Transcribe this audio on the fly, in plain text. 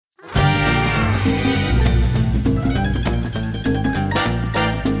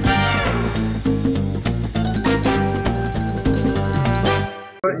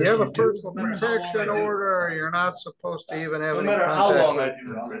you have a personal protection order, you're not supposed to even have no any matter contact. how long I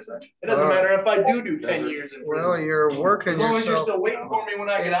do in prison. It doesn't matter if I do 10 years in prison. Well, you're working as long as you're yourself still waiting for me when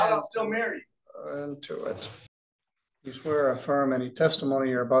I get out, I'll still marry you. into it. You swear or affirm any testimony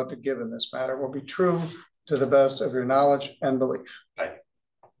you're about to give in this matter will be true to the best of your knowledge and belief. Right.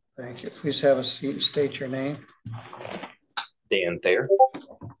 Thank you. Please have a seat and state your name. Dan Thayer.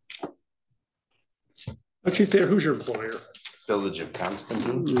 Chief Thayer, who's your employer? Village of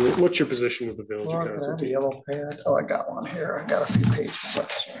Constantine. What's your position with the Village of Constantine? Yellow pad. Oh, I got one here. I got a few pages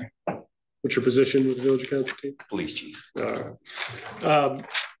left. Sorry. What's your position with the Village of Constantine? Police chief.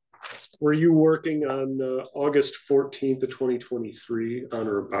 Were you working on August 14th of 2023 on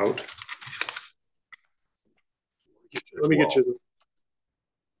or about? Let me get you the...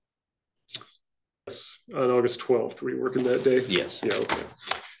 Yes, on August 12th. Were you working that day? Yes. Yeah, okay.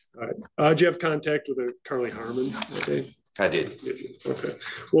 All right. Did you have contact with a Carly Harmon that day? I did. Did you? Okay.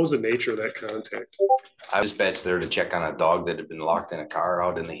 What was the nature of that contact? I was dispatched there to check on a dog that had been locked in a car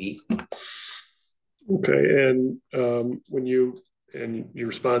out in the heat. Okay, and when you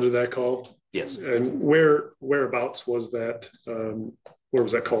responded to that call? Yes. And whereabouts was that? Where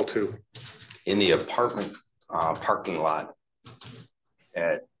was that call to? In the apartment parking lot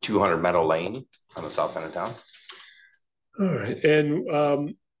at 200 Meadow Lane on the south end of town. All right,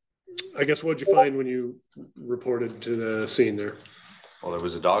 and I guess what did you find when you reported to the scene there? Well, there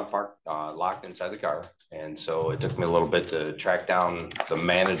was a dog parked locked inside the car, and so it took me a little bit to track down the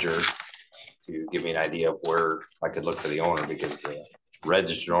manager to give me an idea of where I could look for the owner, because the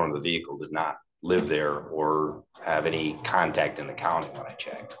registered owner of the vehicle did not live there or have any contact in the county when I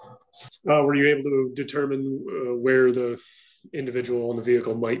checked. Were you able to determine where the individual in the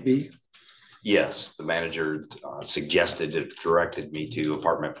vehicle might be? Yes, the manager suggested it, directed me to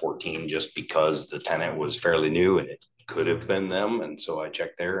apartment 14 just because the tenant was fairly new and it could have been them. And so I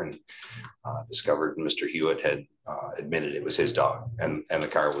checked there and discovered Mr. Hewitt had admitted it was his dog, and the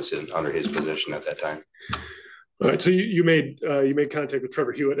car was under his possession at that time. All right, so you made contact with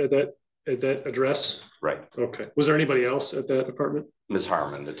Trevor Hewitt at that address? Right. Okay. Was there anybody else at that apartment? Ms.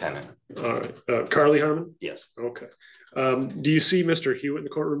 Harmon, the tenant. All right. Carly Harmon? Yes. Okay. Do you see Mr. Hewitt in the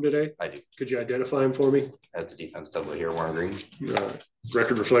courtroom today? I do. Could you identify him for me? At the defense table here wearing green.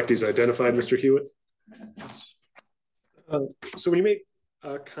 Record reflect he's identified Mr. Hewitt. So when you make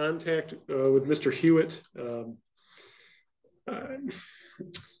contact with Mr. Hewitt, I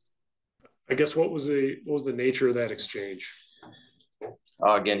guess what was the nature of that exchange?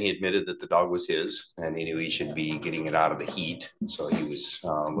 Again, he admitted that the dog was his, and he knew he should be getting it out of the heat. So he was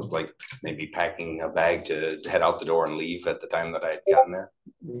looked like maybe packing a bag to head out the door and leave at the time that I had gotten there.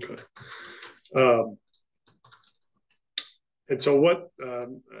 Okay. And so what, I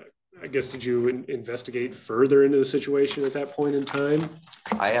guess, did you investigate further into the situation at that point in time?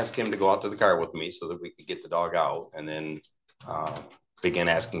 I asked him to go out to the car with me so that we could get the dog out, and then began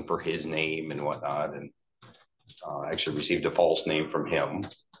asking for his name and whatnot, and actually received a false name from him.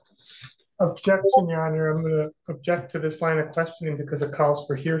 Objection, Your Honor. I'm going to object to this line of questioning because it calls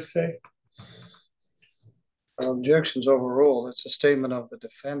for hearsay. Objection's overruled. It's a statement of the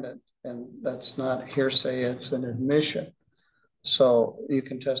defendant, and that's not hearsay. It's an admission. So you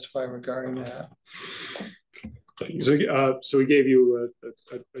can testify regarding that. So he gave you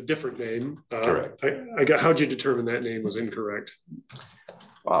a different name. Correct. How'd you determine that name was incorrect?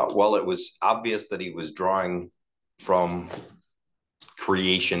 Well, it was obvious that he was drawing from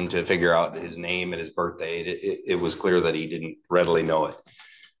creation to figure out his name and his birthday. It was clear that he didn't readily know it.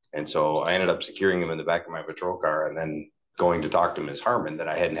 And so I ended up securing him in the back of my patrol car and then going to talk to Ms. Harmon that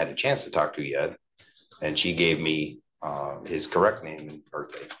I hadn't had a chance to talk to yet. And she gave me his correct name and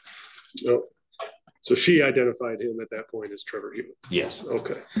birthday. Oh. So she identified him at that point as Trevor Hewitt? Yes.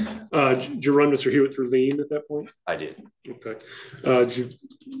 Okay. Did you run Mr. Hewitt through lean at that point? I did. Okay.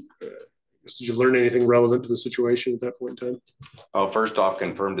 Did you learn anything relevant to the situation at that point in time? First off,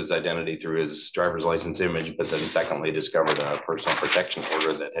 confirmed his identity through his driver's license image, but then secondly, discovered a personal protection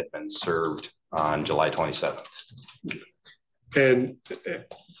order that had been served on July 27th. And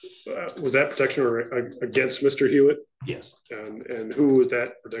was that protection order against Mr. Hewitt? Yes. And who was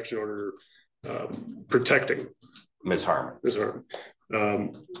that protection order protecting? Ms. Harmon. Ms.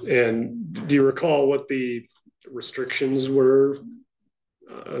 Harmon. And do you recall what the restrictions were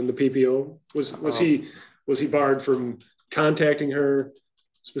on the PPO? Was he barred from contacting her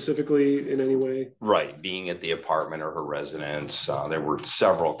specifically in any way? Right, being at the apartment or her residence. There were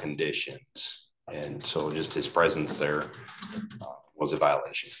several conditions, and so just his presence there was a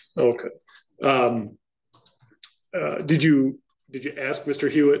violation. Okay. Did you ask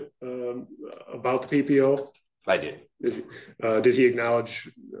Mr. Hewitt about the PPO? I did. Did he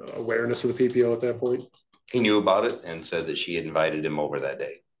acknowledge awareness of the PPO at that point? He knew about it and said that she had invited him over that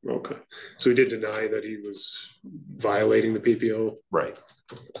day. Okay. So he did deny that he was violating the PPO? Right.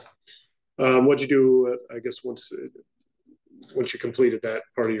 What'd you do, I guess, once you completed that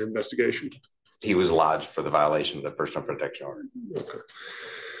part of your investigation? He was lodged for the violation of the personal protection order. Okay.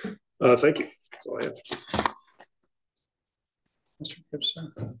 Thank you. That's all I have. Mr.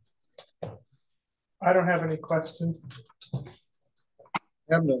 Gibson? I don't have any questions.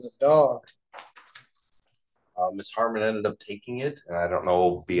 Him to the dog. Miss Harmon ended up taking it, and I don't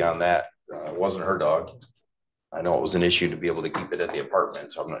know beyond that. It wasn't her dog. I know it was an issue to be able to keep it at the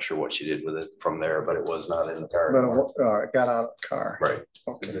apartment, so I'm not sure what she did with it from there, but it was not in the car. But it got out of the car. Right.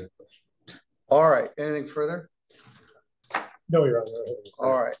 Okay. All right. Anything further? No, Your Honor.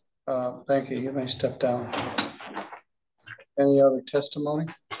 All right. Thank you. You may step down. Any other testimony?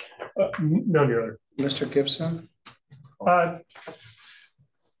 No, Your Honor. Mr. Gibson? Well,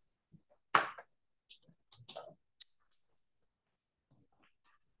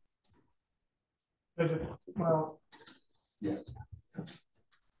 Yeah.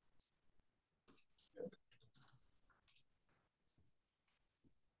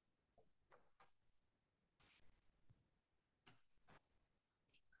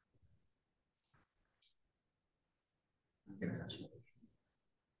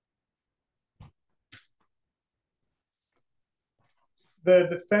 the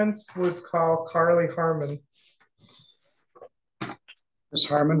defense would call Carly Harmon. Ms.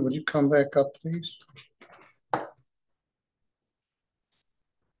 Harmon, would you come back up, please?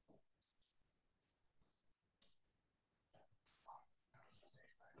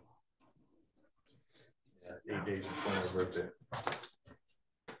 Yeah, 8 days before my birthday.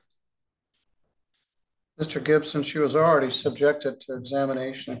 Mr. Gibson, she was already subjected to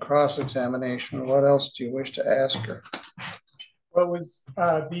examination and cross-examination. What else do you wish to ask her? What was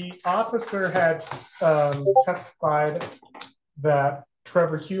the officer had testified that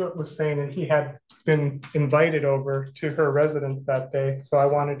Trevor Hewitt was saying that he had been invited over to her residence that day. So I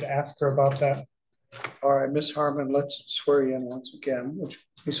wanted to ask her about that. All right, Ms. Harmon, let's swear you in once again. Would you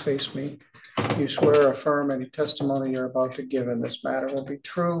please face me? You swear or affirm any testimony you're about to give in this matter will be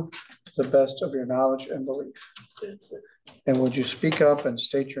true to the best of your knowledge and belief. And would you speak up and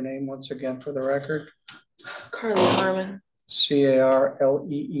state your name once again for the record? Carly Harmon.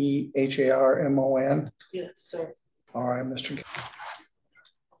 Carleeharmon. Yes, sir. All right, Mr.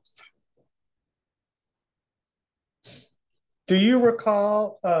 Do you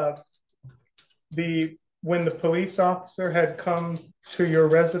recall when the police officer had come to your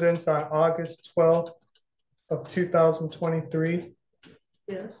residence on August 12th of 2023?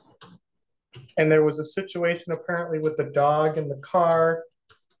 Yes. And there was a situation apparently with the dog in the car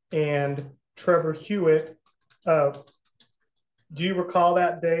and Trevor Hewitt. Do you recall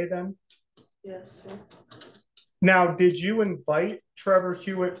that day then? Yes, sir. Now, did you invite Trevor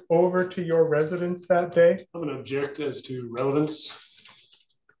Hewitt over to your residence that day? I'm going to object as to relevance.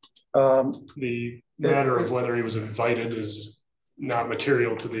 The matter of whether he was invited is not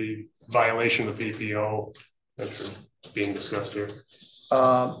material to the violation of the PPO that's being discussed here.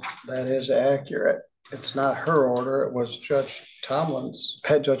 That is accurate. It's not her order. It was Judge Patterson's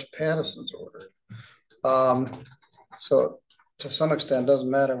order. So to some extent, it doesn't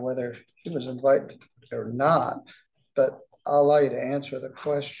matter whether he was invited or not, but I'll allow you to answer the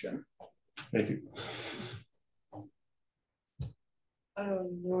question. Thank you. I don't know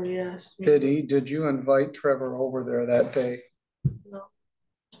what he asked me. Did you invite Trevor over there that day? No.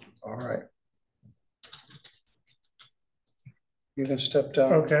 All right. You can step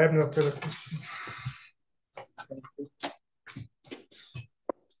down. Okay, I have no further questions.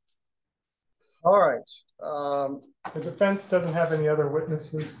 All right. The defense doesn't have any other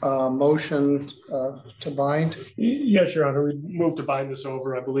witnesses. Motion to bind. Yes, Your Honor. We move to bind this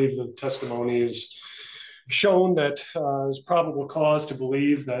over. I believe the testimony is shown that there's probable cause to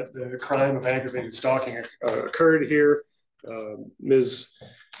believe that the crime of aggravated stalking occurred here. Ms.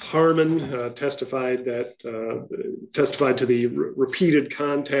 Harmon testified to the repeated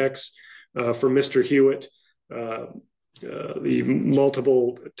contacts from Mr. Hewitt, the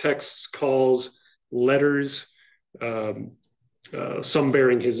multiple texts, calls, letters, some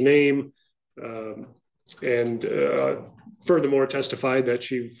bearing his name, and furthermore testified that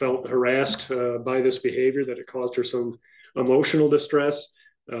she felt harassed by this behavior, that it caused her some emotional distress.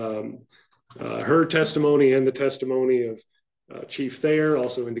 Her testimony and the testimony of Chief Thayer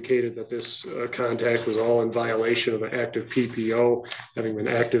also indicated that this contact was all in violation of an active PPO, having been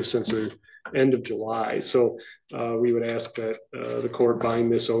active since the end of July. So we would ask that the court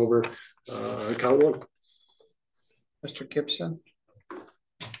bind this over. Count one. Mr. Gibson?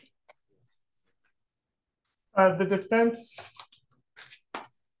 The defense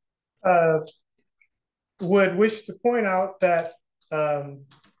would wish to point out that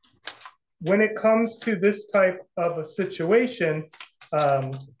when it comes to this type of a situation,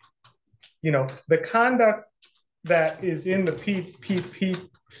 the conduct that is in the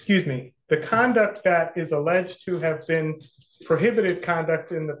the conduct that is alleged to have been prohibited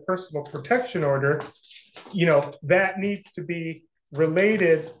conduct in the personal protection order, that needs to be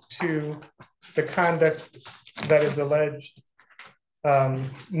related to the conduct that is alleged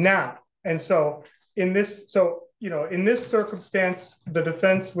now. And so in this circumstance, the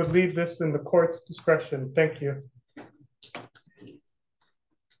defense would leave this in the court's discretion. Thank you.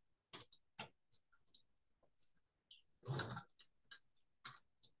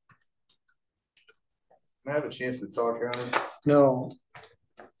 Can I have a chance to talk, Your Honor? No.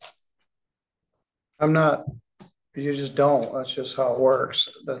 I'm not, you just don't. That's just how it works.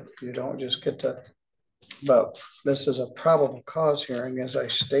 That you don't just get to, but this is a probable cause hearing, as I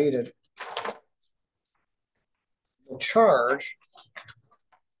stated. The charge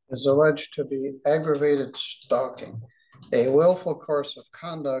is alleged to be aggravated stalking. A willful course of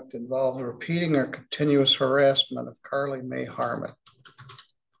conduct involves repeating or continuous harassment of Carly Mae Harmon.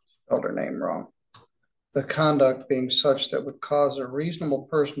 Spelled her name wrong. The conduct being such that would cause a reasonable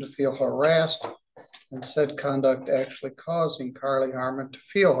person to feel harassed, and said conduct actually causing Carly Harmon to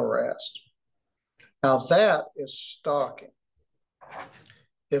feel harassed. Now that is stalking.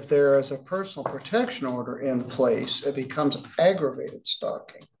 If there is a personal protection order in place, it becomes aggravated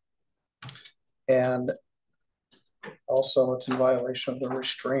stalking. And also it's in violation of the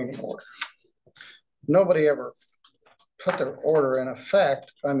restraining order. Nobody ever put their order in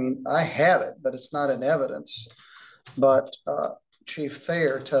effect. I mean, I have it, but it's not in evidence. But Chief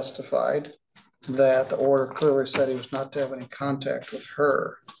Thayer testified that the order clearly said he was not to have any contact with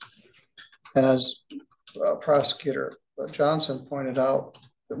her. And as Prosecutor Johnson pointed out,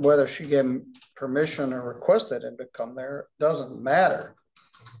 whether she gave him permission or requested him to come there doesn't matter.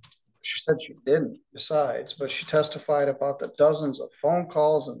 She said she didn't, besides, but she testified about the dozens of phone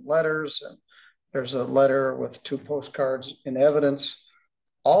calls and letters, and there's a letter with 2 postcards in evidence.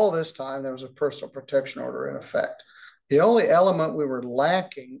 All this time, there was a personal protection order in effect. The only element we were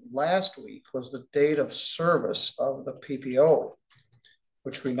lacking last week was the date of service of the PPO,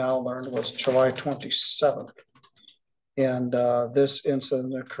 which we now learned was July 27th. And this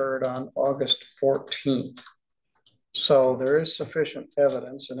incident occurred on August 14th. So there is sufficient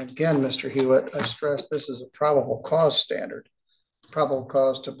evidence. And again, Mr. Hewitt, I stress this is a probable cause standard. Probable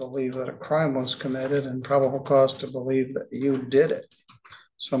cause to believe that a crime was committed and probable cause to believe that you did it.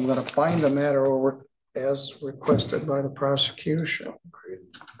 So I'm going to bind the matter over as requested by the prosecution.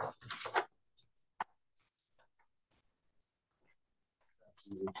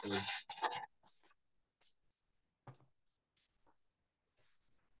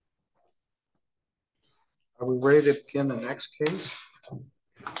 Are we ready to begin the next case?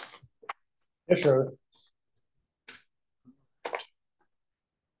 Yes, sir.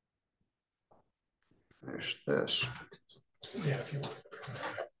 Finish this. Yeah, if you want.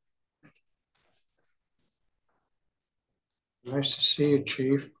 Nice to see you,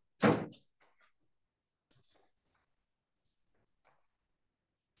 Chief.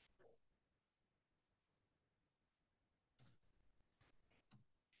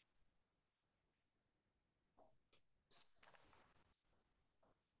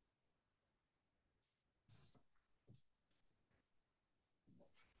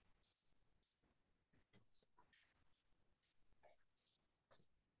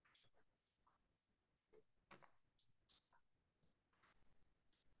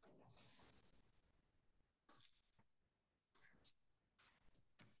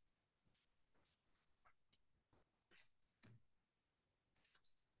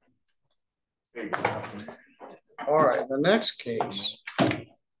 All right, the next case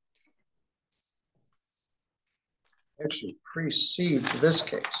actually precedes this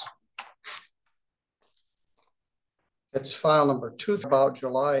case. It's file number 2 about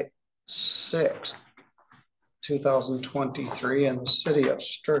July 6th, 2023 in the city of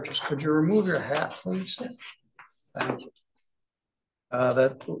Sturgis. Could you remove your hat, please? Thank you.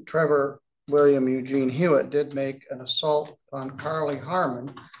 That Trevor William Eugene Hewitt did make an assault on Carly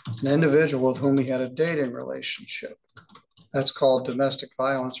Harmon, an individual with whom he had a dating relationship. That's called domestic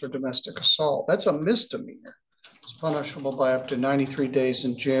violence or domestic assault. That's a misdemeanor. It's punishable by up to 93 days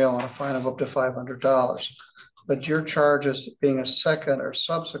in jail and a fine of up to $500. But your charge is being a second or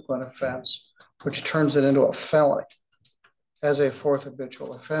subsequent offense, which turns it into a felony as a 4th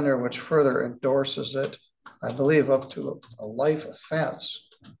habitual offender, which further endorses it I believe, up to a life offense.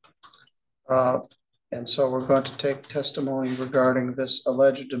 And so we're going to take testimony regarding this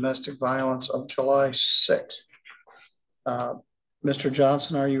alleged domestic violence of July 6th. Mr.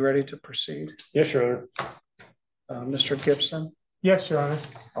 Johnson, are you ready to proceed? Yes, Your Honor. Mr. Gibson? Yes, Your Honor.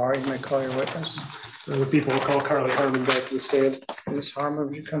 All right, you may call your witness. The people will call Carly Harmon back to the stand. Ms. Harmon,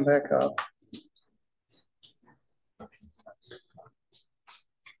 would you come back up?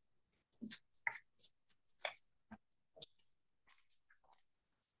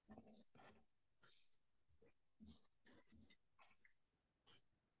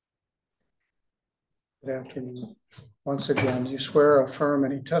 Good afternoon. Once again, do you swear or affirm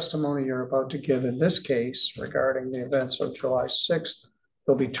any testimony you're about to give in this case regarding the events of July 6th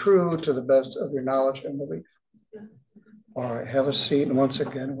will be true to the best of your knowledge and belief? Yeah. All right, have a seat. And once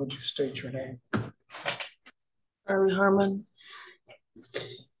again, would you state your name? Carly Harmon.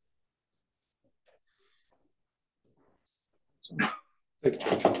 Thank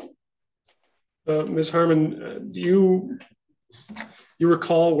you, Judge. Ms. Harmon, do you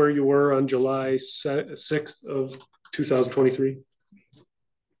recall where you were on July 6th of 2023?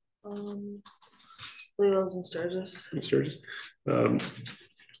 I believe I was in Sturgis. In Sturgis.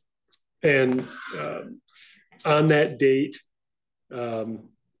 And on that date,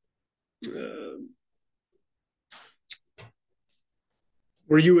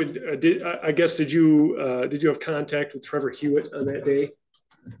 were you? Did you have contact with Trevor Hewitt on that day?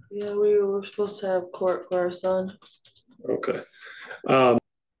 Yeah, we were supposed to have court for our son. Okay.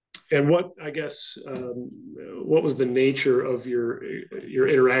 And what was the nature of your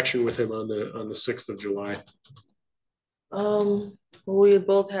interaction with him on the 6th of July? We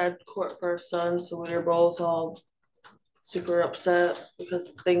both had court for our son, so we were both all super upset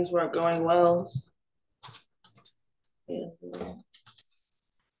because things weren't going well. And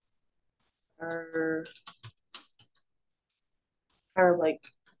our kind of like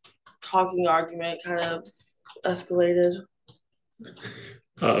talking argument kind of escalated.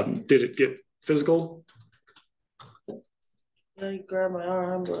 Did it get physical? Yeah, he grabbed my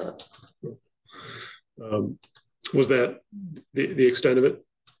arm, but was that the extent of it?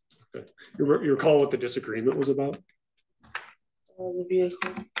 Okay. You recall what the disagreement was about? The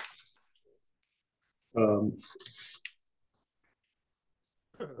vehicle.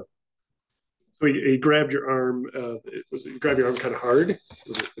 So he grabbed your arm. He grabbed your arm kind of hard?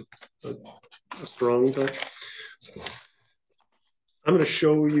 Was it a strong touch? I'm going to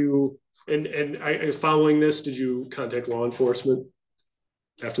show you. And following this, did you contact law enforcement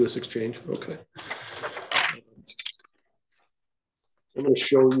after this exchange? Okay. I'm going to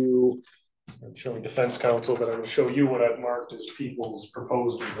show you. I'm showing defense counsel, but I'm going to show you what I've marked as people's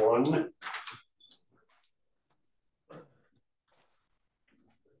proposed one.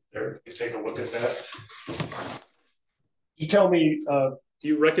 There, you take a look at that. You tell me, do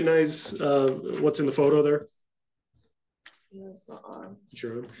you recognize what's in the photo there? Yeah, it's my arm.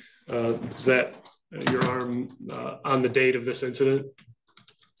 Sure. Is that your arm on the date of this incident?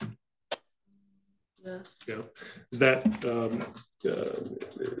 Yes. Yeah. Is that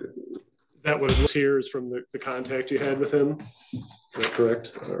what it looks here is from the contact you had with him? Is that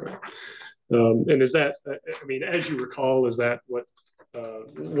correct? All right. And is that, I mean, as you recall, is that what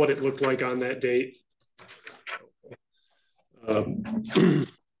it looked like on that date?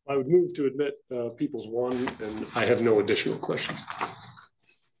 I would move to admit people's one, and I have no additional questions.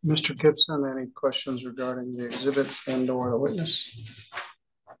 Mr. Gibson, any questions regarding the exhibit and or the witness?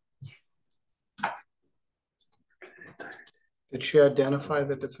 Did she identify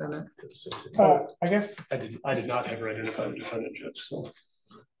the defendant? I guess I did not have her identify the defendant, Judge. So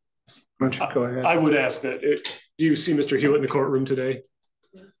why don't you go ahead? I would ask that. Do you see Mr. Hewitt in the courtroom today?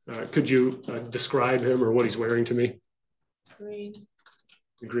 Could you describe him or what he's wearing to me?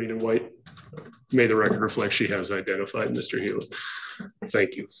 Green and white. May the record reflect she has identified Mr. Hewitt.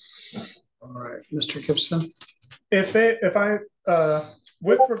 Thank you. All right, Mr. Gibson. if I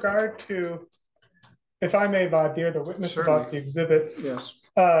with regard to, if I may, dear the witness, certainly, about the exhibit. Yes.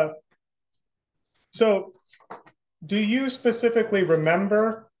 So do you specifically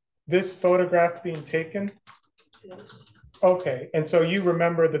remember this photograph being taken? Yes. Okay, and so you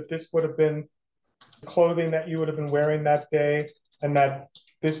remember that this would have been clothing that you would have been wearing that day, and that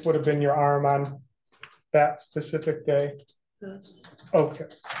this would have been your arm on that specific day? Yes. Okay.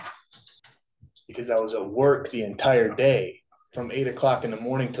 Because I was at work the entire day from 8 o'clock in the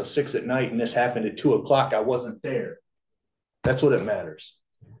morning till 6 at night, and this happened at 2 o'clock. I wasn't there. That's what it matters.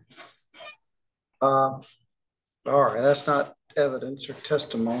 All right, that's not evidence or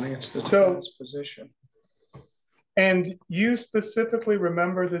testimony. It's the defendant's position. And you specifically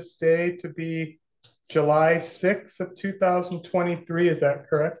remember this day to be July 6th of 2023, is that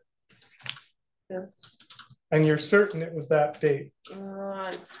correct? Yes. And you're certain it was that date?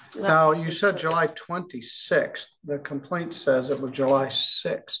 Now, you said July 26th. The complaint says it was July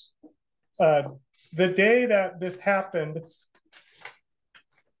 6th. The day that this happened,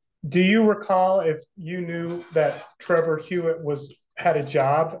 do you recall if you knew that Trevor Hewitt had a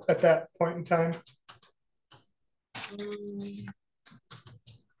job at that point in time?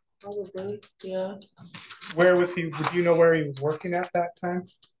 Probably, yeah. Where was he? Would you know where he was working at that time?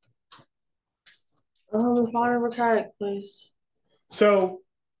 The fire mechanic place. So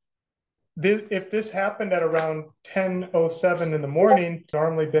if this happened at around 10:07 in the morning,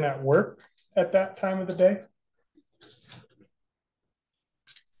 normally been at work at that time of the day?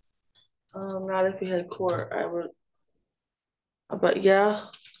 Not if he had court, I would. But yeah.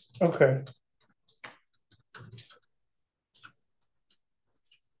 Okay.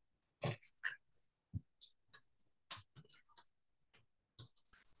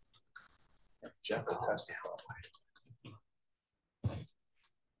 Jeff will testify.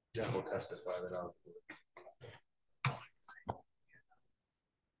 Jeff will testify that I'll.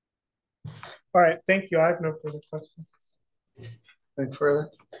 All right, thank you. I have no further questions. Anything further?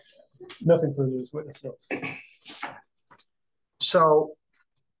 Nothing further as witness. No. So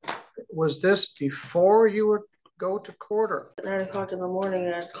was this before you would go to court or? At 9 o'clock in the morning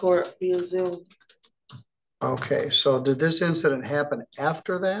at court via Zoom. Okay, so did this incident happen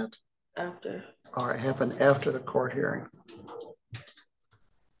after that? After. All right, happened after the court hearing.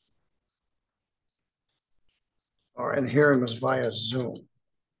 All right, and the hearing was via Zoom.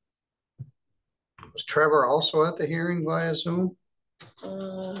 Was Trevor also at the hearing via Zoom?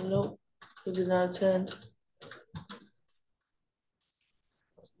 Nope, he did not attend.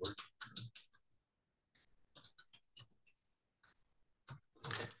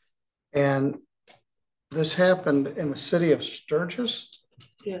 And this happened in the city of Sturgis?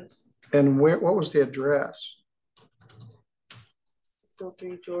 Yes. And what was the address?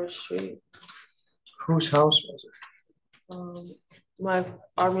 603 George Street. Whose house was it?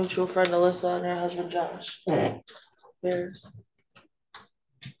 Our mutual friend Alyssa and her husband Josh. Bears.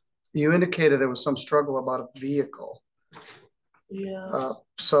 You indicated there was some struggle about a vehicle. Yeah.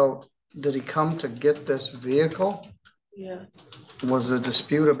 So did he come to get this vehicle? Yeah. Was there a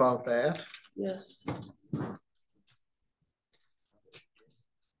dispute about that? Yes.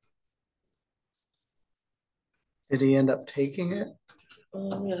 Did he end up taking it?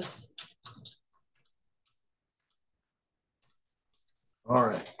 Yes. All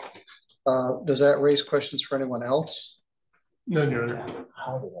right. Does that raise questions for anyone else? No, Your Honor.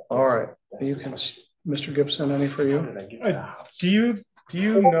 All right. You can, Mr. Gibson, any for you? Do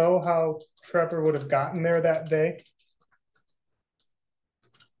you know how Trevor would have gotten there that day?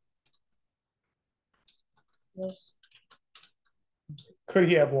 Yes. Could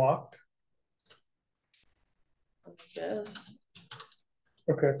he have walked? Yes.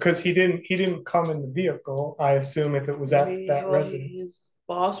 Okay, because he didn't come in the vehicle, I assume, if it was at that residence. His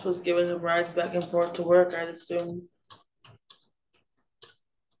boss was giving him rides back and forth to work, I'd assume.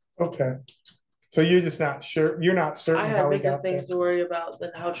 Okay. So you're just not sure, you're not certain I how had he bigger got there. things to worry about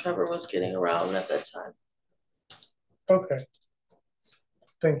than how Trevor was getting around at that time. Okay.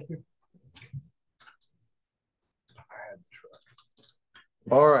 Thank you.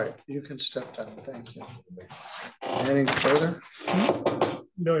 All right. You can step down. Thank you. Anything further?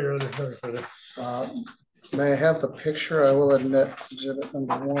 No, Your Honor. Nothing further. May I have the picture? I will admit exhibit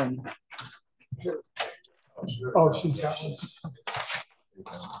number 1. Oh, she's got one.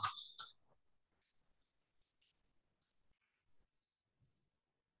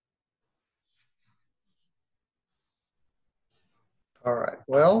 All right.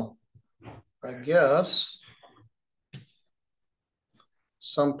 Well, I guess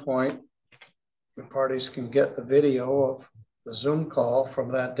some point the parties can get the video of the Zoom call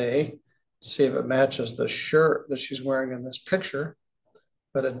from that day, see if it matches the shirt that she's wearing in this picture,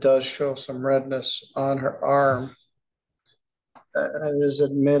 but it does show some redness on her arm. It is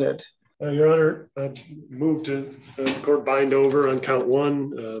admitted. Your Honor, I move to court bind over on count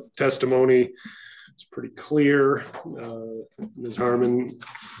 1. Testimony is pretty clear. Ms. Harmon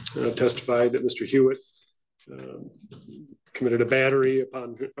testified that Mr. Hewitt committed a battery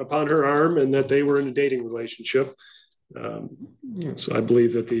upon her arm and that they were in a dating relationship. So I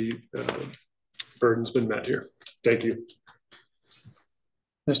believe that the burden's been met here. Thank you.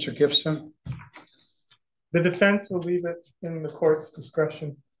 Mr. Gibson? The defense will leave it in the court's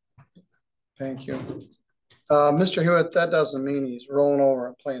discretion. Thank you. Mr. Hewitt, that doesn't mean he's rolling over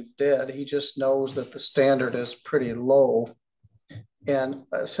and playing dead. He just knows that the standard is pretty low. And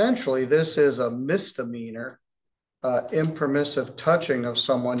essentially, this is a misdemeanor, impermissive touching of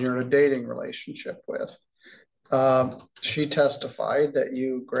someone you're in a dating relationship with. She testified that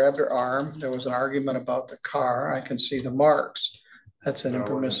you grabbed her arm. There was an argument about the car. I can see the marks. That's an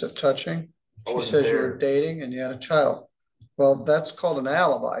impermissive touching. She says you were dating and you had a child. Well, that's called an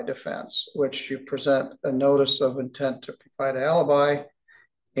alibi defense, which you present a notice of intent to provide an alibi,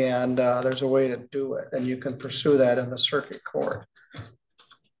 and there's a way to do it, and you can pursue that in the circuit court.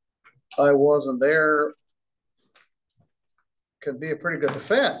 I wasn't there. Could be a pretty good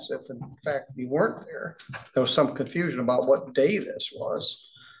defense if in fact you weren't there. There was some confusion about what day this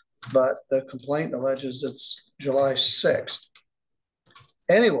was, but the complaint alleges it's July 6th.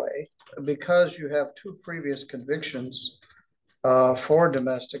 Anyway, because you have 2 previous convictions for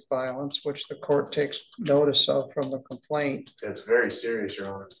domestic violence, which the court takes notice of from the complaint. It's very serious,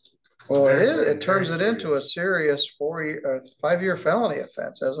 Your Honor. Well, it turns it into a serious 5-year felony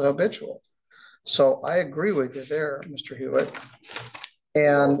offense as a habitual. So I agree with you there, Mr. Hewitt.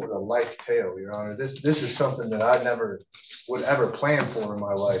 And a life tale, Your Honor. This is something that I never would ever plan for in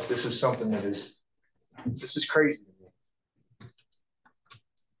my life. This is something that is crazy to me.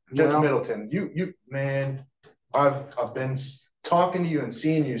 Judge Middleton, you man, I've been talking to you and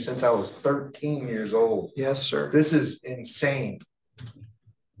seeing you since I was 13 years old. Yes, sir. This is insane.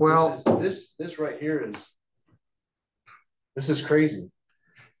 Well, this right here is crazy.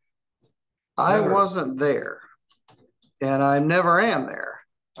 I wasn't there, and I never am there.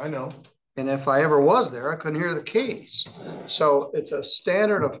 I know. And if I ever was there, I couldn't hear the case. So it's a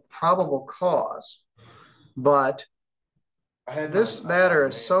standard of probable cause. But this matter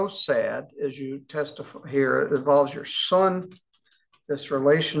is so sad, as you testify here. It involves your son. This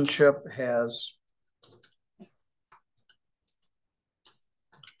relationship has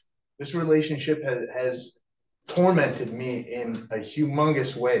tormented me in a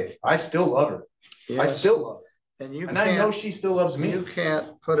humongous way. I still love her. Yes. I still love her. And I know she still loves me. You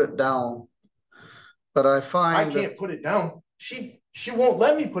can't put it down. But I find I can't put it down. She won't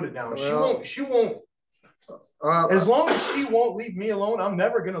let me put it down. Well, she won't. As long as she won't leave me alone, I'm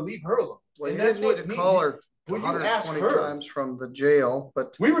never gonna leave her alone. Well, and that's what to call her 120 times from the jail,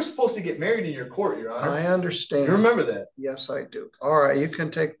 but we were supposed to get married in your court, Your Honor. I understand. You remember that? Yes, I do. All right, you can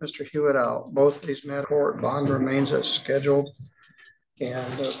take Mr. Hewitt out. Both of these matter court bond remains as scheduled,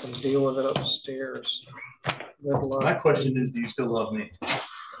 and we'll deal with it upstairs. My question is, do you still love me?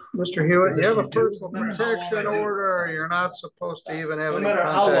 Mr. Hewitt, you have a personal protection order. You're not supposed to even have any contact. No matter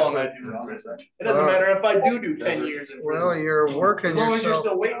how long I do in prison. It doesn't matter if I do 10 years in prison. Well, you're working as long as you're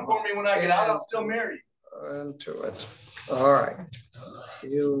still waiting for me when I get out, I'll still marry you. Into it. All right.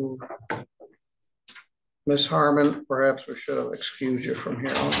 Miss Harmon, perhaps we should have excused you from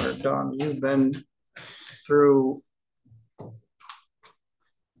here when we're done. You've been through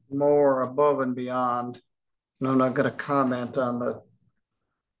more above and beyond. And I'm not going to comment on the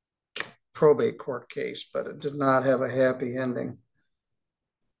probate court case, but it did not have a happy ending.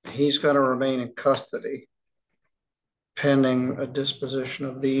 He's going to remain in custody pending a disposition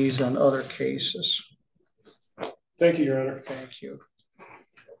of these and other cases. Thank you, Your Honor. Thank you.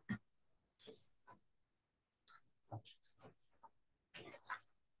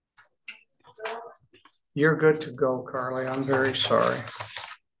 You're good to go, Carly. I'm very sorry.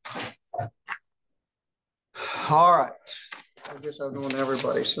 All right. I guess I've known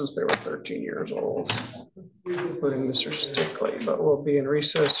everybody since they were 13 years old, including Mr. Stickley, but we'll be in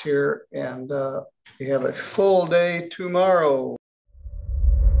recess here, and we have a full day tomorrow.